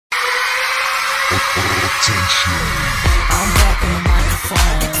I'm back on the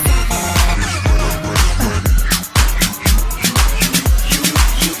microphone.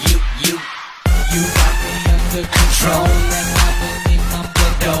 You got me under control. 내 맘은 네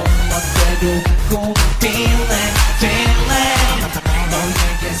맘대로 멋대로 고 feeling, feeling.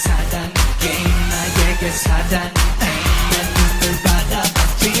 너에게 사단 게임, 나에게 사단 pain. 내 눈을 바라봐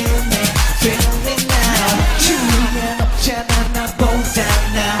feel me, feel me now. 주위엔 없잖아 나보다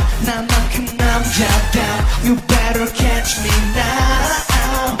나만큼 남자다. You better catch me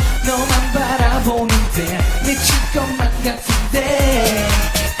now. 너만 바라보는데 미칠 것만 같은데.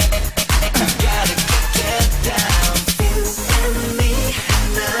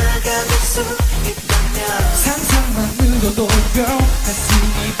 상상만으로도 girl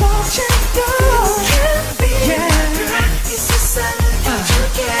가슴이 벅차고 You can be yeah. 이 세상을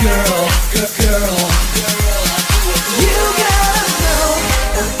가져게 Girl, girl, girl You gotta know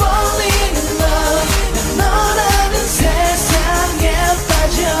I'm falling in love 너라는 세상에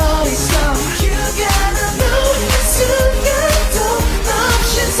빠져있어 You gotta know 이 순간도 너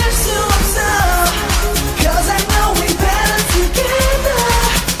없이 살 수 없어 Cause I know we better together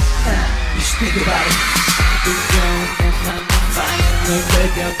You should think about it 뜨거운 내 맘은 fire 널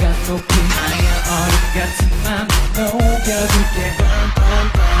배겨가 높이 하얀 얼음 같은 맘을 녹여줄게 Burn, burn,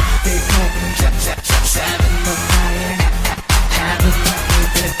 burn 뜨거운 Se7en 넌 나의 하는 맘을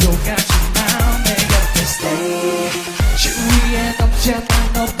되돌아가지마 내 곁에 stay 주위엔 없잖아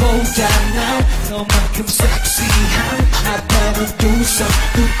너보다 난 너만큼 섹시한 I better do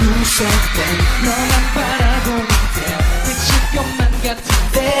something 너만 바라보는데 미칠 것만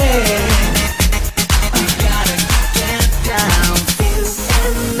같은데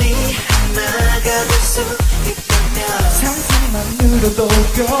상상만으로도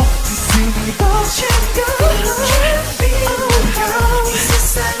가슴이 벅차고 이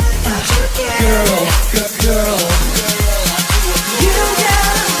세상을 가져게 Girl, girl You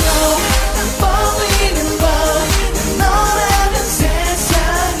gotta know I'm falling in love 너라는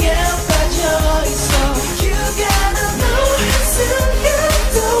세상에 빠져있어 You gotta know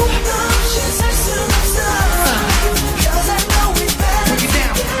순간도 너 없이 살 수 없어 Cause I know we better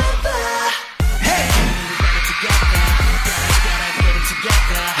together Hey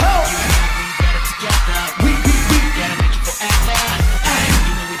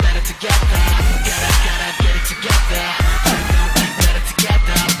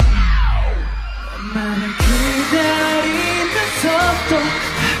나는 기다리면서 또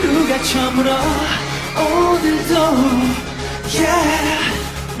하루가 저물어 오늘도 Yeah